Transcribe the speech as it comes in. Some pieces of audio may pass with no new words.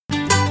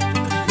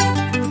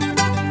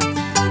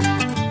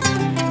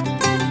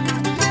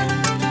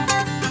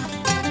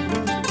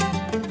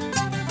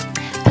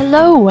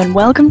Hello and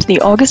welcome to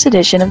the August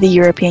edition of the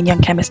European Young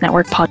Chemist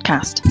Network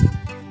podcast.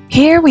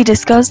 Here we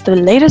discuss the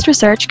latest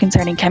research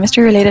concerning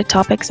chemistry-related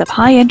topics of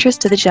high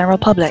interest to the general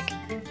public.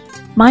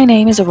 My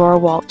name is Aurora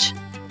Walsh.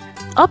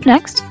 Up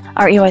next,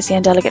 our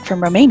EYCN delegate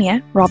from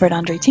Romania, Robert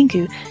Andrei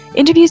Tinku,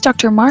 interviews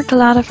Dr. Mark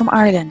Kalada from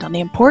Ireland on the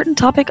important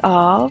topic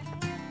of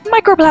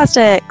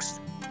microplastics.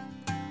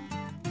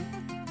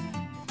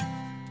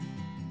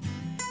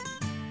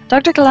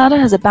 Dr. Kalada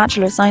has a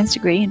Bachelor of Science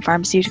degree in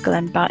Pharmaceutical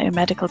and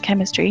Biomedical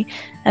Chemistry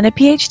and a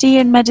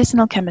PhD in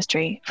Medicinal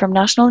Chemistry from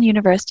National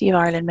University of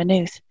Ireland,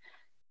 Maynooth.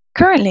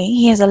 Currently,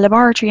 he is a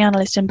laboratory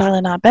analyst in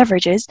Ballina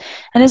Beverages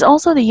and is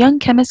also the Young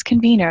Chemist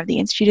Convener of the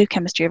Institute of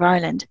Chemistry of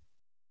Ireland.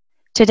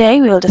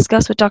 Today, we will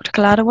discuss with Dr.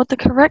 Kalada what the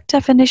correct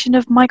definition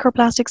of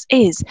microplastics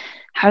is,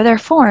 how they're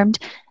formed,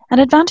 and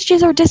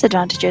advantages or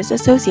disadvantages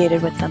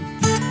associated with them.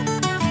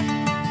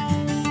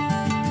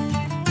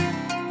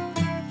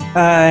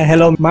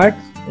 Hello, Mark.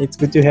 It's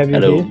good to have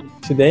you here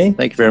today.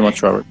 Thank you very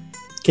much, Robert.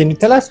 Can you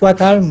tell us what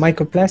are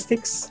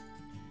microplastics?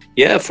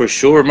 Yeah, for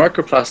sure.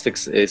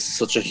 Microplastics is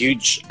such a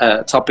huge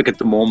topic at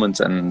the moment,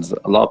 and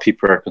a lot of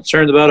people are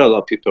concerned about it. A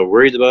lot of people are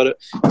worried about it.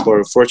 But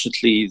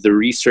unfortunately, the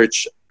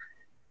research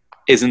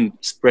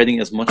isn't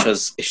spreading as much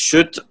as it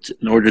should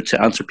in order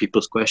to answer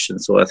people's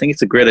questions. So I think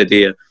it's a great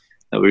idea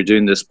that we're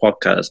doing this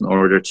podcast in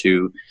order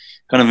to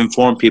kind of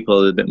inform people a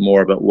little bit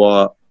more about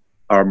what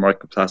are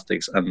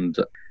microplastics and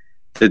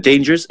the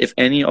dangers, if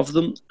any of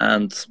them,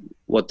 and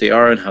what they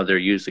are and how they're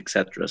used,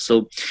 etc.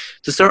 So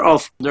to start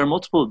off, there are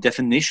multiple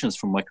definitions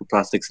for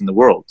microplastics in the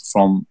world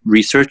from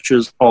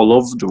researchers all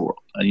over the world.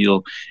 And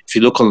if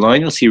you look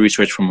online, you'll see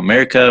research from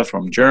America,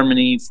 from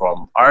Germany,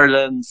 from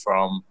Ireland,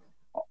 from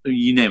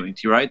you name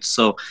it, right?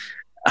 So,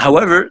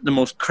 however, the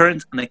most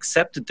current and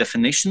accepted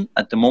definition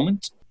at the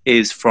moment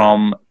is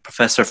from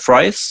Professor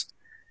Frias,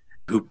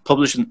 who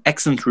published an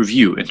excellent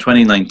review in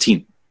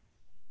 2019.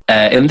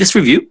 In this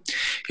review,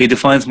 he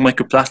defines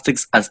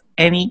microplastics as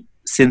any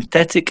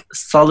synthetic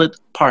solid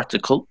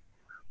particle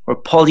or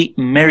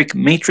polymeric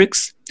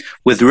matrix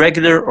with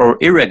regular or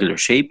irregular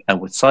shape and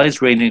with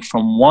size ranging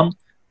from 1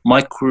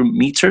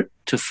 micrometer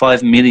to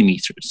 5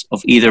 millimeters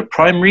of either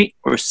primary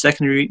or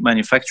secondary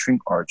manufacturing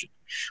origin,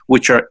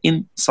 which are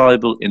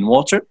insoluble in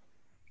water.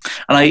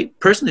 And I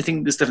personally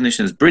think this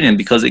definition is brilliant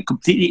because it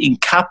completely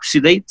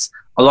encapsulates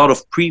a lot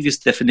of previous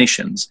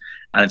definitions,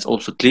 and it's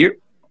also clear.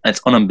 It's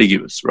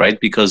unambiguous, right?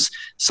 Because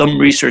some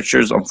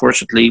researchers,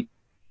 unfortunately,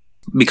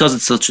 because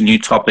it's such a new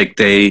topic,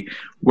 they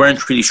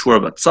weren't really sure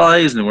about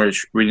size and they weren't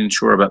really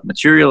sure about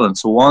material and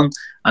so on.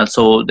 And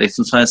so they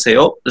sometimes say,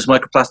 oh, there's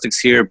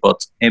microplastics here,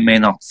 but it may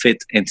not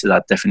fit into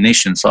that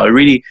definition. So I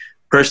really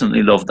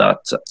personally love that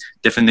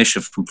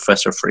definition from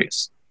Professor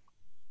Frias.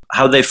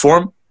 How they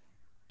form?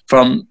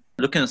 From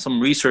looking at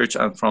some research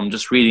and from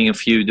just reading a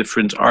few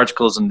different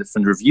articles and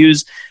different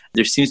reviews,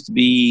 there seems to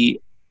be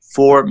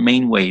 4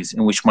 main ways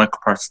in which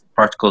microplastics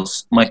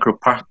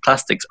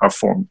are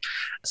formed.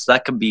 So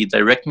that can be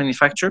direct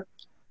manufacture,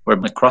 where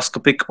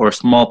microscopic or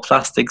small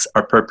plastics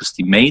are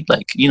purposely made,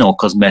 like,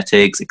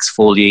 cosmetics,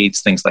 exfoliates,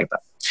 things like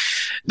that.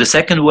 The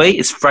second way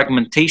is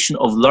fragmentation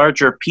of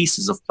larger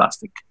pieces of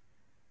plastic.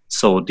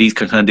 So these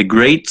can kind of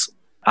degrade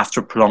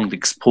after prolonged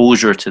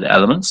exposure to the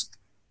elements.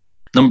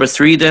 Number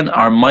 3 then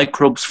are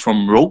microbes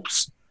from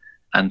ropes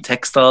and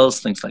textiles,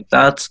 things like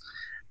that.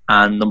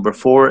 And number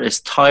 4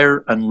 is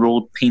tire and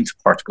road paint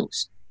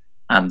particles.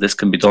 And this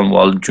can be done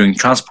during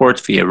transport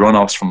via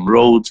runoffs from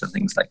roads and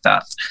things like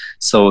that.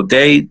 So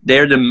they're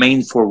the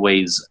main 4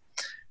 ways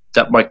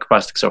that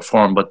microplastics are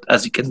formed. But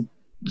as you can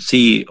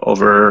see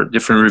over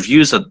different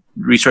reviews, that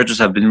researchers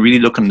have been really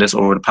looking at this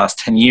over the past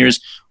 10 years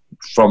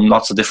from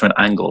lots of different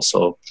angles.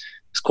 So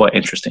it's quite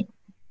interesting.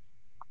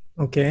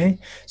 Okay.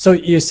 So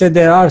you said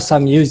there are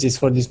some uses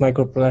for these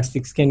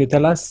microplastics. Can you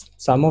tell us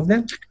some of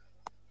them?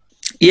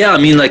 Yeah,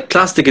 like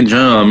plastic in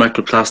general,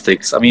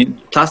 microplastics.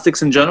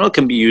 Plastics in general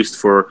can be used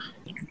for,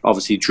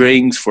 obviously,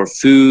 drinks, for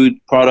food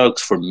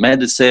products, for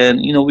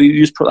medicine. We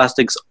use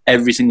plastics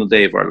every single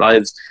day of our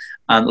lives.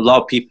 And a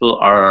lot of people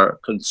are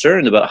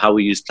concerned about how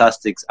we use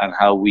plastics and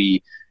how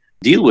we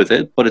deal with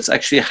it. But it's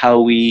actually how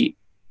we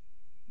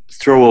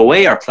throw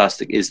away our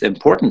plastic is the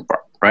important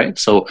part, right?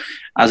 So,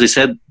 as I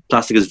said,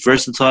 plastic is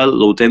versatile,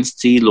 low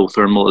density, low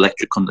thermal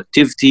electric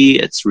conductivity.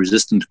 It's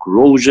resistant to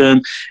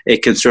corrosion.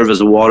 It can serve as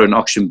a water and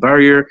oxygen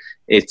barrier.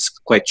 It's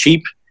quite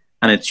cheap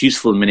and it's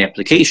useful in many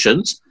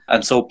applications.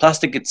 And so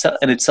plastic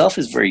in itself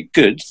is very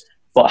good,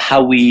 but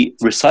how we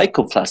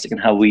recycle plastic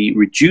and how we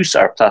reduce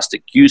our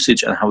plastic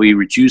usage and how we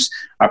reduce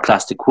our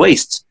plastic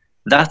waste,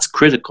 that's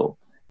critical.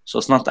 So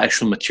it's not the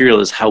actual material,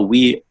 it's how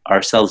we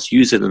ourselves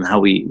use it and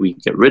how we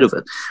get rid of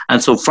it.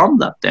 And so from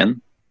that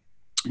then,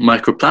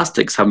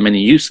 microplastics have many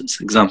uses.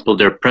 Example,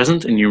 they're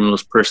present in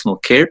numerous personal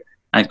care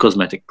and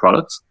cosmetic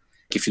products.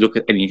 If you look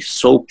at any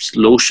soaps,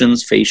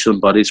 lotions, facial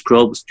and body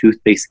scrubs,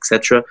 toothpaste,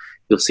 etc.,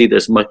 you'll see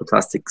there's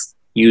microplastics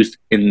used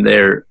in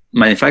their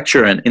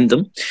manufacture and in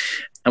them.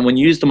 And when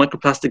used, the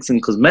microplastics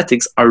in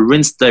cosmetics are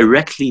rinsed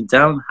directly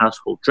down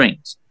household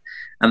drains.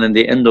 And then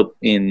they end up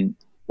in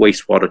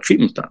wastewater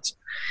treatment plants.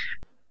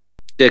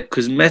 the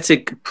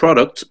cosmetic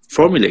product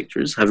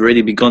formulators have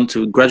already begun to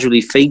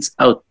gradually phase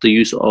out the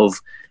use of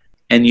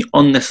any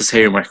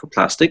unnecessary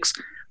microplastics,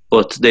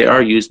 but they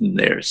are used in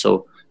there. So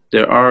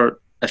there are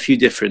a few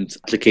different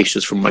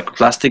applications for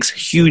microplastics,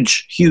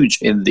 huge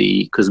in the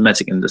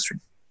cosmetic industry.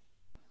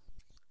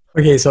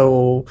 Okay,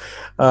 so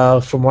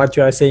from what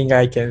you are saying,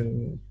 I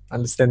can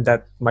understand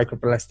that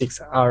microplastics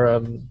are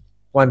a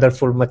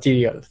wonderful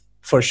material.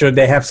 For sure,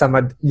 they have some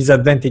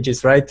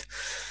disadvantages, right?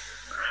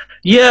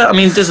 Yeah, I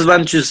mean,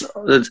 disadvantages,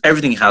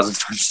 everything has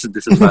advantages and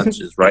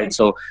disadvantages, right?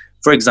 So,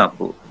 for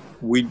example,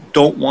 we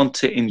don't want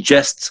to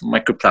ingest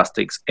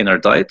microplastics in our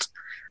diet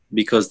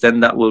because then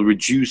that will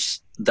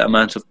reduce the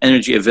amount of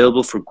energy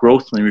available for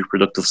growth and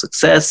reproductive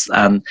success.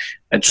 And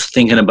just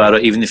thinking about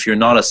it, even if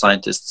you're not a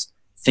scientist,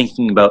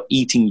 thinking about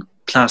eating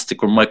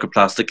plastic or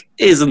microplastic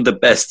isn't the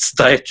best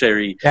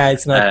dietary. Yeah,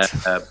 it's not.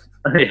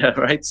 Yeah,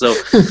 right. So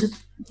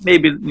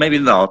maybe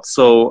not.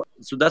 So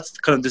that's the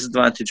kind of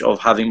disadvantage of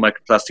having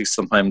microplastics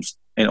sometimes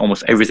in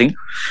almost everything.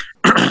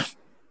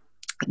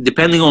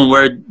 Depending on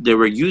where they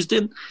were used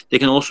in, they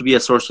can also be a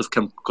source of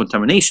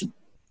contamination,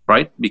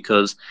 right?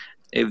 Because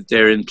if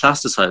they're in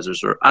plasticizers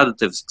or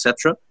additives,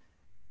 etc.,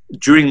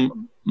 during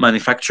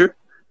manufacture,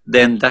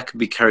 then that could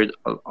be carried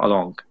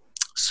along.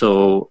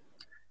 So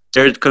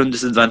there are kind of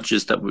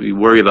disadvantages that we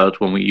worry about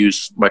when we use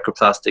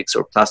microplastics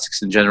or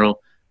plastics in general,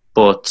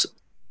 but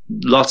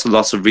lots and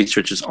lots of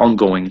research is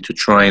ongoing to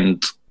try and,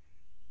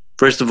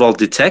 first of all,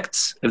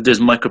 detect if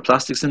there's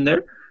microplastics in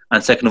there,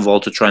 and second of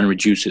all, to try and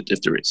reduce it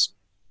if there is.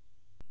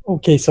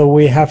 Okay, so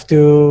we have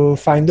to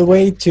find a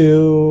way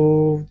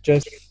to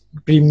just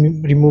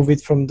remove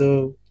it from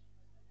the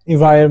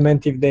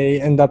environment if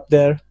they end up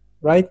there,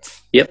 right?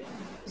 Yep,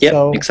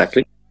 so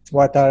exactly.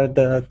 What are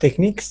the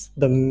techniques,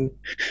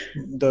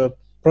 the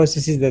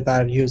processes that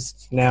are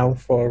used now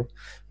for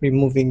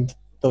removing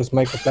those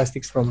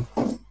microplastics from,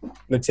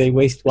 let's say,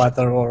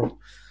 wastewater or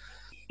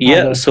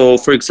other? So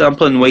for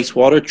example, in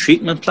wastewater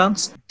treatment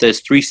plants, there's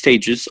 3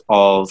 stages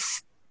of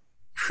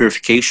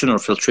purification or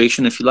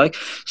filtration, if you like.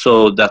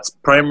 So that's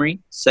primary,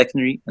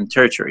 secondary, and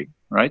tertiary,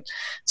 right?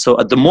 So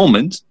at the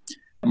moment,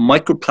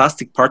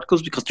 microplastic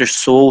particles, because they're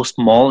so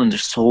small and they're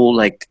so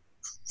like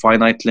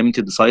finite,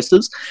 limited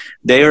sizes,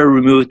 they are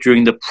removed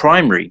during the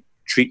primary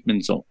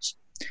treatment zones.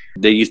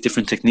 They use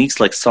different techniques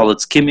like solid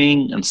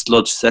skimming and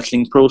sludge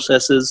settling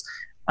processes,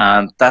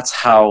 and that's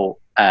how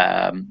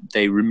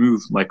they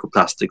remove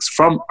microplastics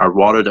from our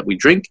water that we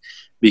drink.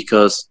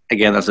 Because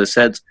again, as I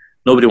said,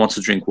 nobody wants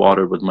to drink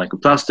water with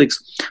microplastics,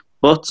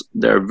 but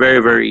they're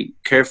very, very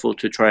careful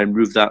to try and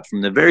remove that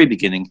from the very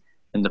beginning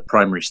in the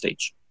primary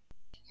stage.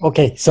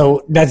 Okay,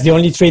 so that's the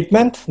only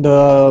treatment,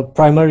 the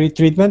primary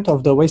treatment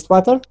of the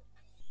wastewater?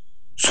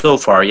 So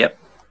far, yeah.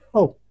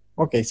 Oh,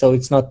 okay, so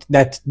it's not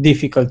that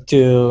difficult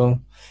to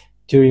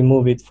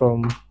remove it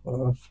from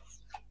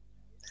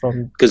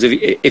because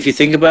if you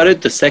think about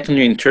it, the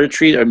secondary and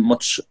tertiary are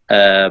much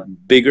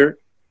bigger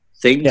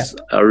things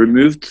are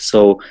removed.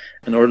 So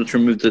in order to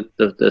remove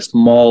the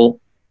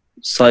small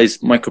size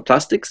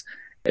microplastics,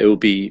 it will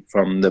be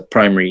from the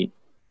primary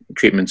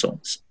treatment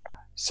zones.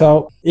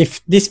 So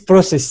if this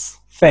process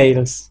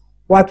fails,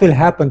 what will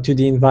happen to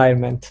the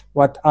environment?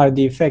 What are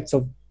the effects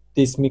of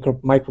these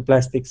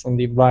microplastics on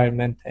the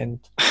environment? And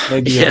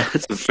maybe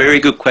it's a very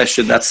good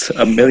question. That's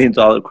 $1 million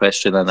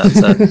question, and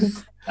that's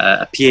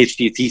a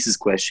PhD thesis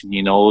question.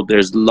 You know,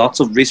 there's lots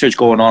of research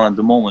going on at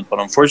the moment, but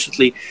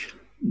unfortunately,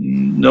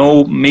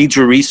 no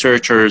major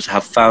researchers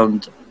have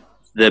found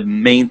the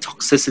main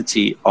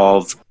toxicity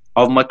of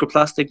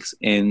microplastics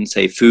in,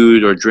 say,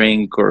 food or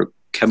drink or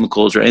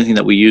chemicals or anything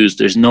that we use.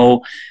 There's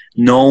no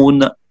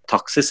known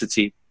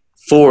toxicity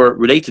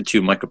related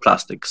to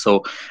microplastics.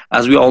 So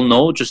as we all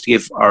know, just to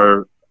give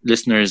our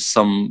listeners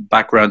some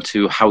background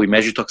to how we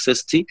measure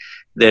toxicity,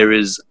 there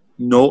is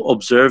no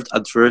observed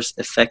adverse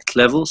effect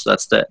level. So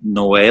that's the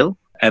NOAEL,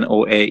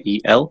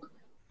 NOAEL.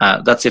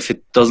 That's if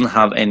it doesn't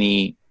have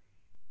any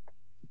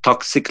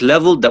toxic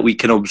level that we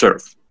can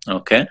observe.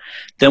 Okay.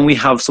 Then we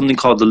have something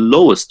called the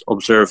lowest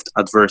observed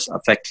adverse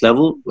effect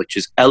level, which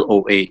is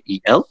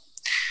LOAEL.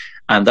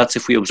 And that's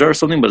if we observe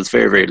something, but it's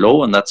very, very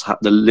low, and that's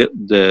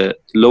the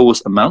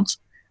lowest amount.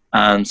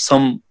 And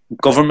some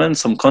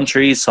governments, some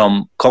countries,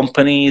 some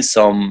companies,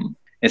 some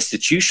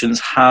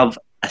institutions have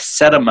a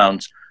set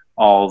amount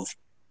of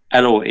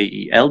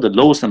LOAEL, the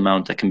lowest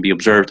amount that can be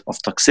observed of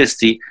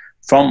toxicity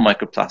from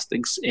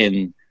microplastics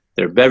in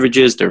their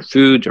beverages, their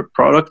food, their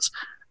products,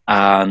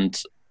 and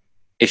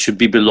it should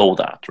be below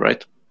that,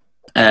 right?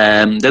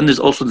 Then there's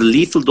also the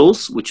lethal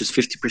dose, which is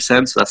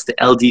 50%, so that's the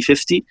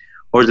LD50,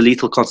 or the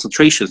lethal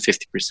concentration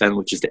 50%,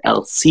 which is the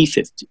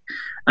LC50.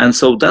 And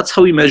so that's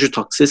how we measure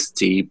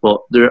toxicity,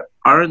 but there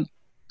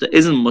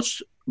isn't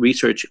much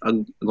research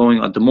going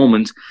on at the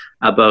moment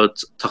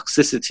about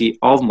toxicity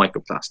of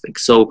microplastics.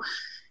 So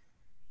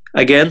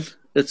again,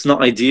 it's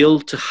not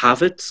ideal to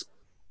have it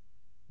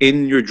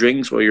in your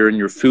drinks or in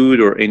your food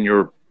or in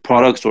your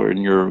products or in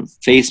your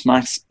face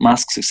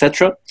masks,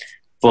 etc.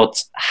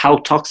 But how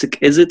toxic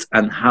is it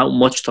and how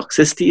much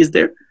toxicity is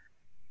there,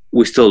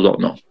 we still don't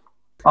know.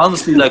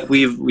 honestly, like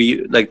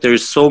we like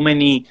there's so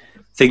many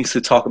things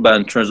to talk about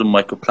in terms of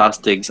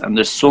microplastics, and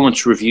there's so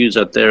much reviews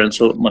out there and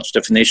so much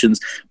definitions.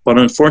 But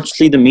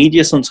unfortunately, the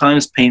media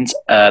sometimes paints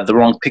the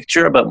wrong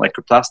picture about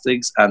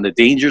microplastics and the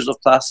dangers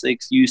of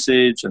plastics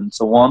usage and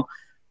so on.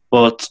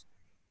 But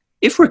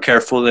if we're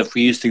careful, if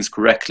we use things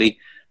correctly,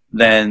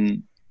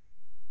 then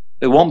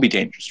it won't be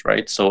dangerous,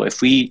 right? So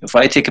if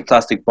I take a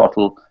plastic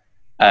bottle,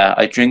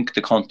 I drink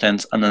the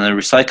contents, and then I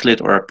recycle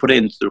it or I put it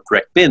into the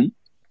correct bin,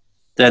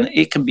 then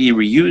it can be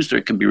reused or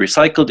it can be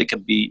recycled. It can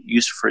be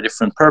used for a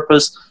different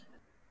purpose,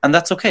 and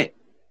that's okay,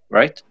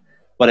 right?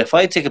 But if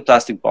I take a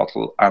plastic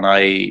bottle and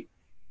I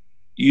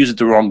use it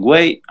the wrong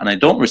way and I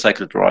don't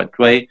recycle it the right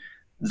way,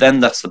 then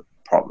that's a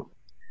problem.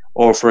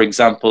 Or for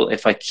example,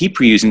 if I keep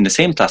reusing the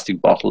same plastic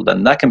bottle,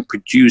 then that can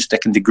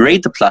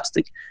degrade the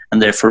plastic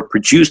and therefore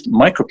produce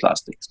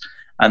microplastics.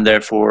 And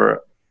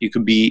therefore you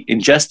could be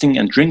ingesting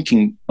and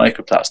drinking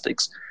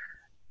microplastics.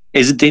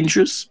 Is it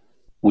dangerous?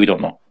 We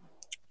don't know.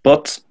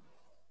 But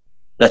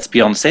let's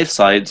be on the safe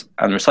side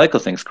and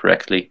recycle things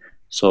correctly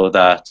so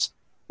that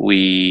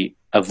we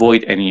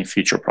avoid any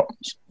future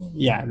problems.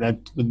 Yeah, that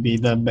would be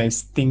the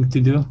best thing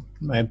to do,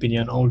 in my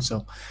opinion,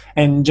 also.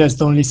 And just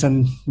don't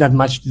listen that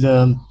much to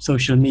the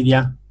social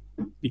media,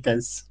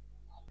 because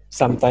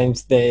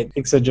sometimes they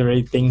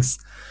exaggerate things.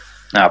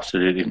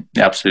 Absolutely,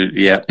 yeah.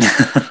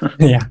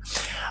 Yeah.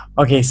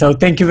 Okay, so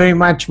thank you very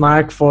much,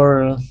 Mark,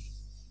 for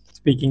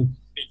speaking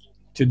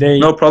today.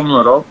 No problem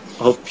at all.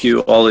 I hope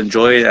you all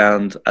enjoy.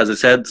 And as I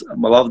said, a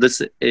lot of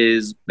this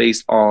is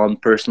based on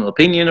personal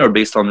opinion or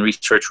based on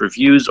research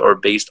reviews or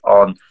based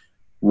on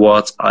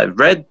what I've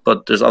read.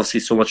 But there's obviously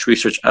so much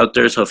research out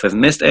there. So if I've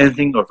missed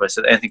anything or if I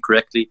said anything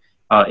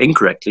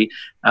incorrectly,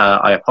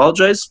 I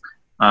apologize.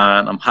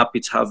 And I'm happy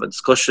to have a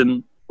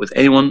discussion with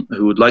anyone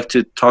who would like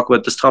to talk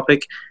about this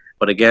topic.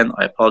 But again,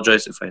 I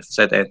apologize if I've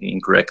said anything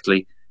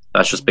incorrectly.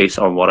 That's just based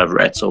on what I've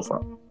read so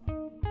far.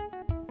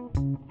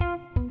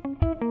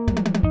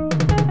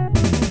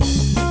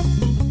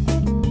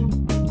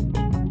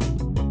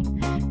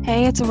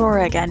 Hey, it's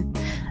Aurora again.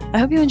 I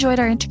hope you enjoyed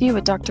our interview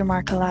with Dr.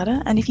 Mark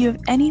Collada, and if you have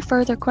any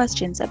further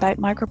questions about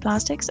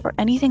microplastics or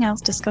anything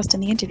else discussed in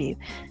the interview,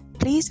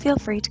 please feel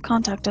free to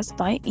contact us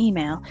by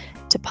email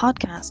to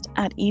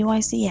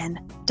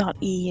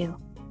podcast@uicn.eu.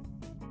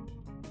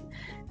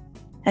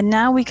 And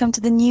now we come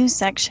to the news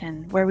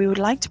section, where we would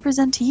like to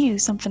present to you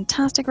some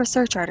fantastic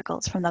research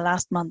articles from the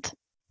last month.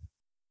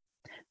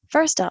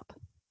 First up,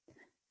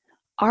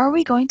 are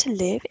we going to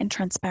live in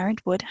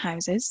transparent wood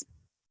houses?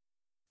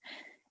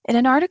 In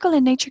an article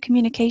in Nature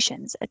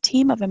Communications, a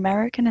team of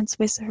American and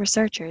Swiss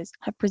researchers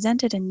have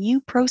presented a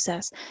new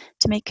process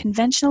to make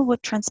conventional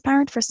wood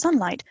transparent for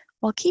sunlight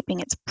while keeping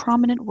its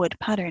prominent wood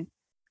pattern.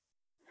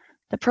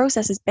 The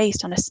process is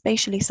based on a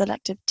spatially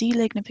selective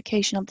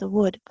delignification of the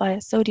wood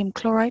via sodium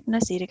chloride and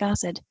acetic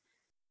acid.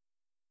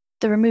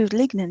 The removed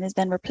lignin is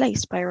then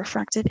replaced by a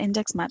refractive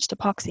index matched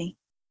epoxy.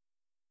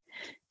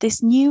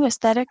 This new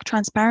aesthetic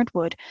transparent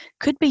wood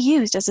could be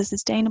used as a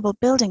sustainable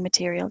building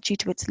material due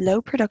to its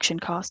low production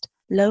cost,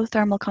 low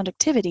thermal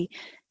conductivity,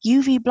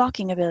 UV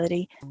blocking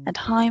ability, and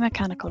high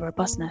mechanical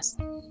robustness.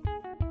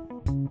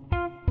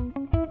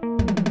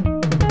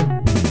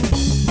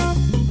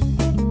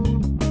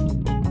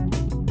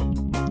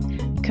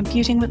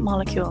 Computing with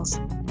molecules.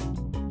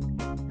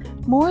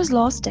 Moore's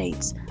law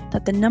states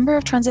that the number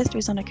of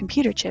transistors on a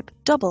computer chip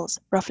doubles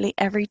roughly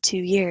every 2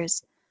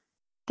 years.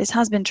 This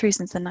has been true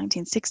since the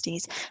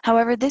 1960s.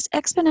 However, this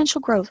exponential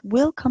growth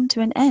will come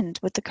to an end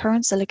with the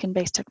current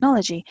silicon-based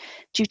technology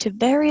due to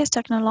various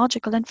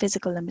technological and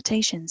physical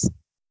limitations.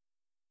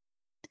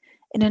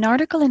 In an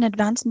article in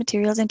Advanced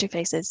Materials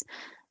Interfaces,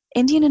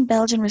 Indian and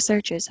Belgian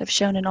researchers have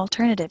shown an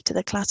alternative to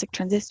the classic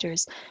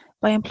transistors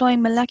by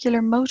employing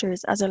molecular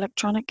motors as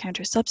electronic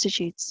counter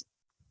substitutes.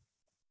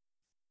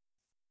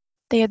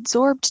 They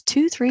adsorbed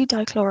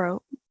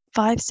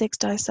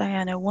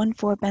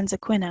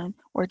 2,3-dichloro-5,6-dicyano-1,4-benzoquinone,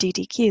 or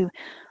DDQ,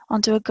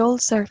 onto a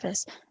gold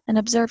surface and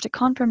observed a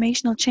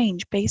conformational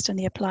change based on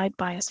the applied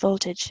bias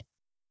voltage.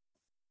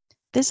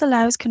 This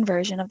allows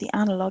conversion of the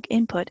analog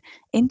input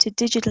into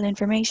digital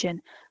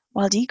information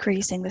while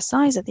decreasing the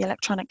size of the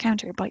electronic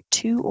counter by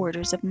 2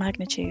 orders of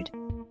magnitude.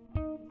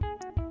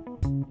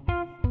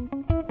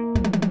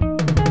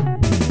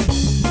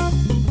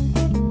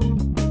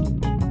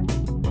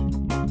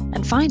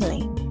 And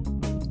finally,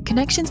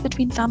 connections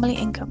between family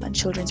income and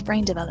children's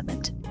brain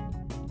development.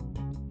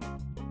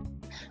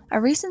 A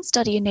recent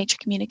study in Nature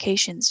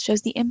Communications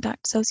shows the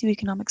impact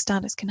socioeconomic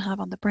status can have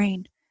on the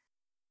brain.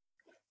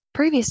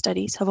 Previous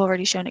studies have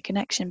already shown a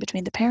connection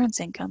between the parent's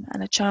income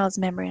and a child's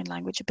memory and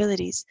language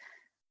abilities.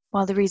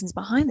 While the reasons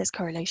behind this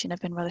correlation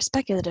have been rather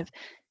speculative,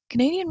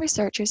 Canadian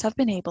researchers have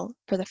been able,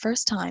 for the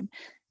first time,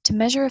 to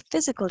measure a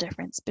physical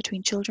difference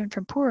between children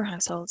from poorer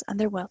households and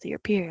their wealthier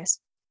peers.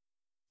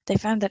 They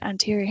found that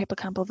anterior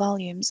hippocampal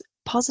volumes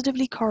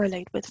positively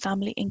correlate with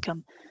family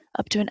income,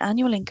 up to an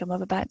annual income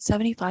of about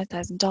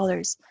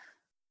 $75,000.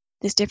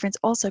 This difference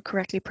also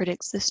correctly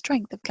predicts the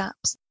strength of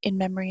gaps in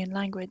memory and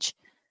language,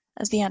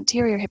 as the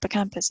anterior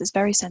hippocampus is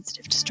very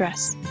sensitive to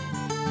stress.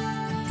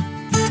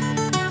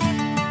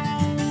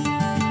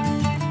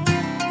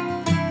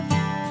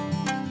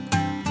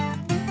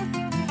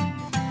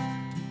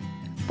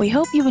 We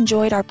hope you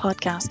enjoyed our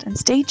podcast and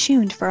stay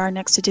tuned for our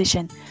next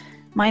edition.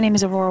 My name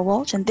is Aurora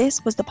Walsh, and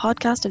this was the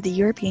podcast of the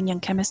European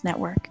Young Chemist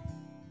Network.